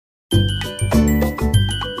It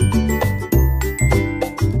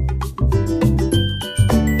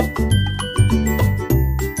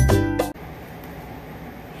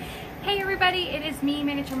is me,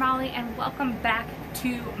 Miniature Molly, and welcome back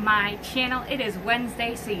to my channel. It is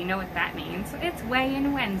Wednesday, so you know what that means. It's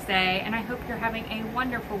Weigh-In Wednesday, and I hope you're having a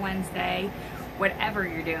wonderful Wednesday, whatever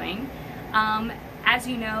you're doing. As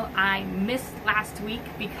you know, I missed last week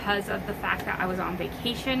because of the fact that I was on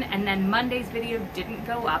vacation, and then Monday's video didn't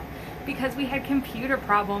go up because we had computer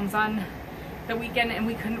problems on the weekend and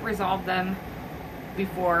we couldn't resolve them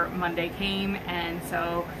before Monday came, and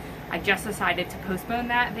so I just decided to postpone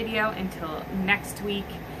that video until next week,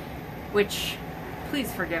 which,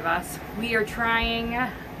 please forgive us. We are trying.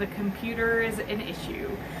 The computer is an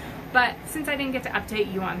issue. But since I didn't get to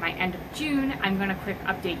update you on my end of June, I'm going to quick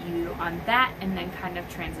update you on that and then kind of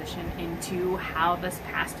transition into how this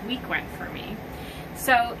past week went for me.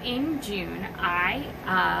 So in June,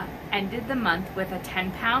 I ended the month with a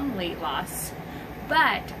 10-pound weight loss,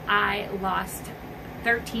 but I lost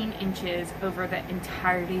 13 inches over the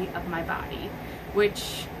entirety of my body,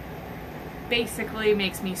 which basically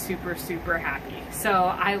makes me super, super happy. So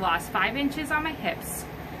I lost 5 inches on my hips,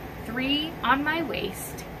 3 on my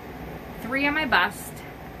waist, 3 on my bust,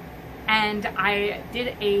 and I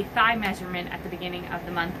did a thigh measurement at the beginning of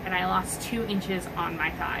the month and I lost 2 inches on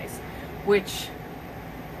my thighs, which,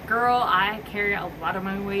 girl, I carry a lot of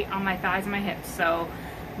my weight on my thighs and my hips, so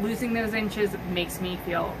losing those inches makes me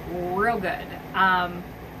feel real good.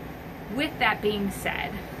 With that being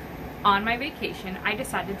said, on my vacation, I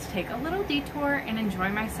decided to take a little detour and enjoy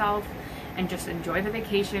myself and just enjoy the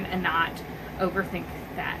vacation and not overthink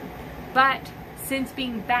that. But since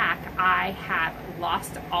being back, I have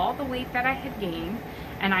lost all the weight that I had gained,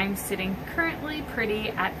 and I'm sitting currently pretty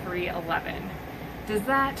at 311. Does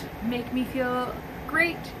that make me feel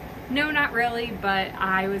great? No, not really, but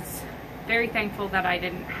I was very thankful that I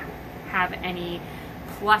didn't have any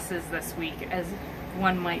pluses this week, as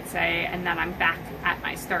one might say, and that I'm back at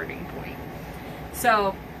my starting point.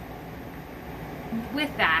 So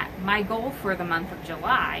with that, my goal for the month of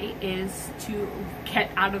July is to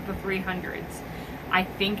get out of the 300s. I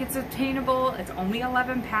think it's attainable. It's only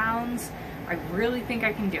 11 pounds. I really think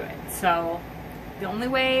I can do it. So the only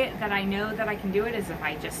way that I know that I can do it is if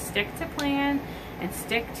I just stick to plan and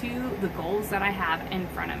stick to the goals that I have in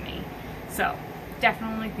front of me. So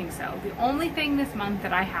definitely think so. The only thing this month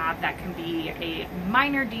that I have that can be a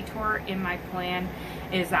minor detour in my plan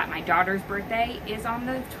is that my daughter's birthday is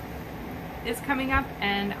coming up,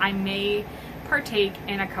 and I may partake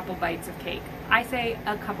in a couple bites of cake. I say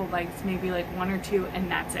a couple bites, maybe like 1 or 2, and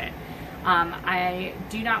that's it. I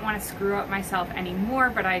do not want to screw up myself anymore,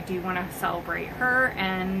 but I do want to celebrate her,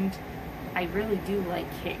 and I really do like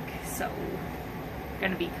cake, so I'm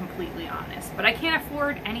gonna be completely honest. But I can't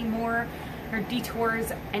afford any more or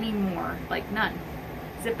detours anymore, like none.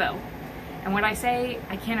 Zippo. And when I say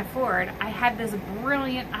I can't afford, I had this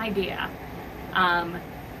brilliant idea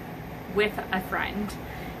with a friend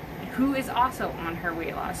who is also on her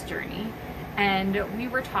weight loss journey, and we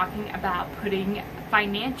were talking about putting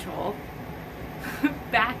financial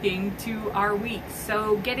backing to our weeks.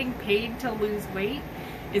 So getting paid to lose weight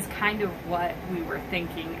is kind of what we were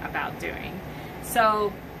thinking about doing.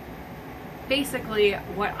 So basically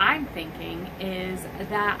what I'm thinking is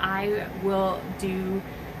that I will do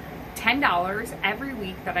 $10 every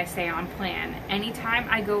week that I stay on plan. Anytime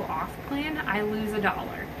I go off plan, I lose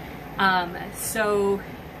 $1. So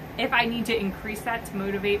if I need to increase that to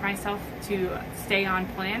motivate myself to stay on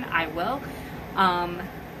plan, I will.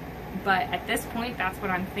 But at this point, that's what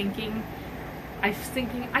I'm thinking. I was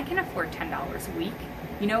thinking I can afford $10 a week.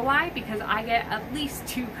 You know why? Because I get at least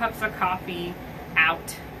 2 cups of coffee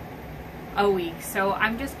out a week. So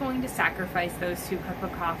I'm just going to sacrifice those 2 cups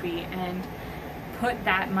of coffee and put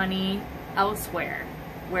that money elsewhere.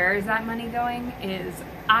 Where is that money going? Is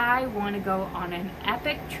I want to go on an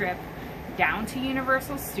epic trip down to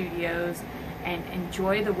Universal Studios and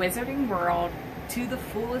enjoy the Wizarding World to the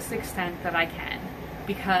fullest extent that I can.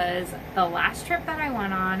 Because the last trip that I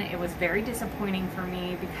went on, it was very disappointing for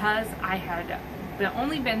me because I had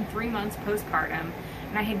only been 3 months postpartum,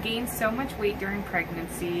 and I had gained so much weight during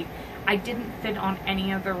pregnancy. I didn't fit on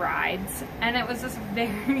any of the rides, and it was just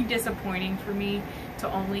very disappointing for me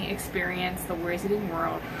to only experience the Wizarding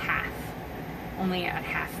World only at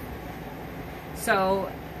half.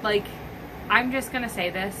 So, like, I'm just gonna say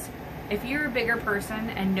this. If you're a bigger person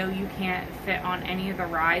and know you can't fit on any of the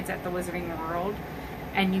rides at the Wizarding World,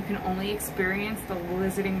 and you can only experience the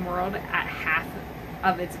Wizarding World at half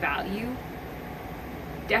of its value,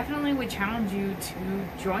 definitely would challenge you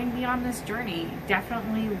to join me on this journey.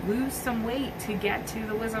 Definitely lose some weight to get to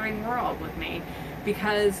the Wizarding World with me,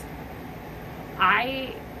 because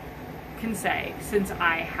I can say, since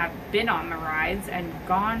I have been on the rides and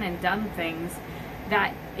gone and done things,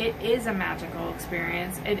 that it is a magical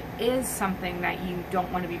experience. It is something that you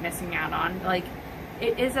don't want to be missing out on. Like,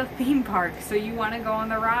 it is a theme park, so you want to go on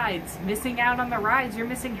the rides. Missing out on the rides, you're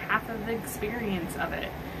missing half of the experience of it.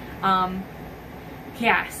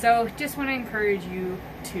 Yeah, so just want to encourage you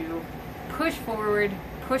to push forward,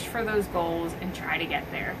 push for those goals, and try to get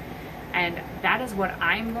there. And that is what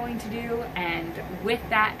I'm going to do. And with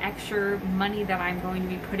that extra money that I'm going to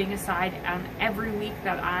be putting aside on every week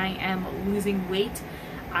that I am losing weight,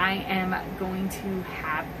 I am going to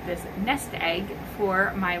have this nest egg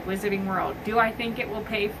for my Wizarding World. Do I think it will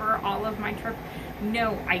pay for all of my trip?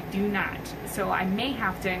 No, I do not. So I may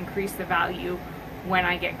have to increase the value when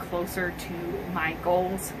I get closer to my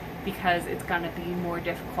goals, because it's going to be more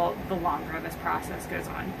difficult the longer this process goes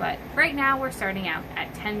on. But right now we're starting out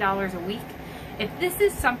at $10 a week. If this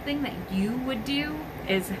is something that you would do,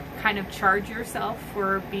 is kind of charge yourself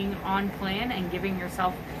for being on plan and giving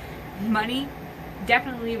yourself money,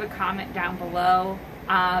 definitely leave a comment down below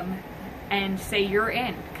and say you're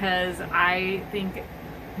in, because I think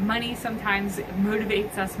money sometimes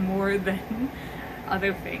motivates us more than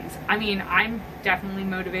other things. I mean, I'm definitely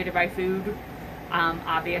motivated by food,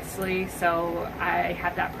 obviously, so I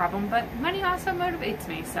have that problem, but money also motivates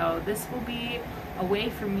me. So this will be a way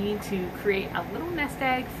for me to create a little nest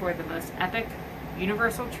egg for the most epic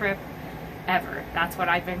Universal trip ever. That's what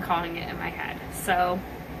I've been calling it in my head. So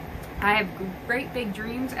I have great big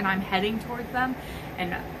dreams, and I'm heading towards them,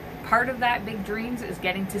 and part of that big dreams is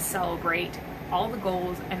getting to celebrate all the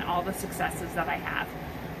goals and all the successes that I have.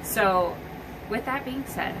 So with that being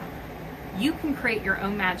said, you can create your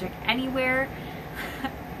own magic anywhere.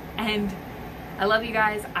 And I love you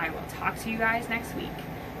guys. I will talk to you guys next week.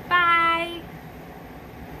 Bye.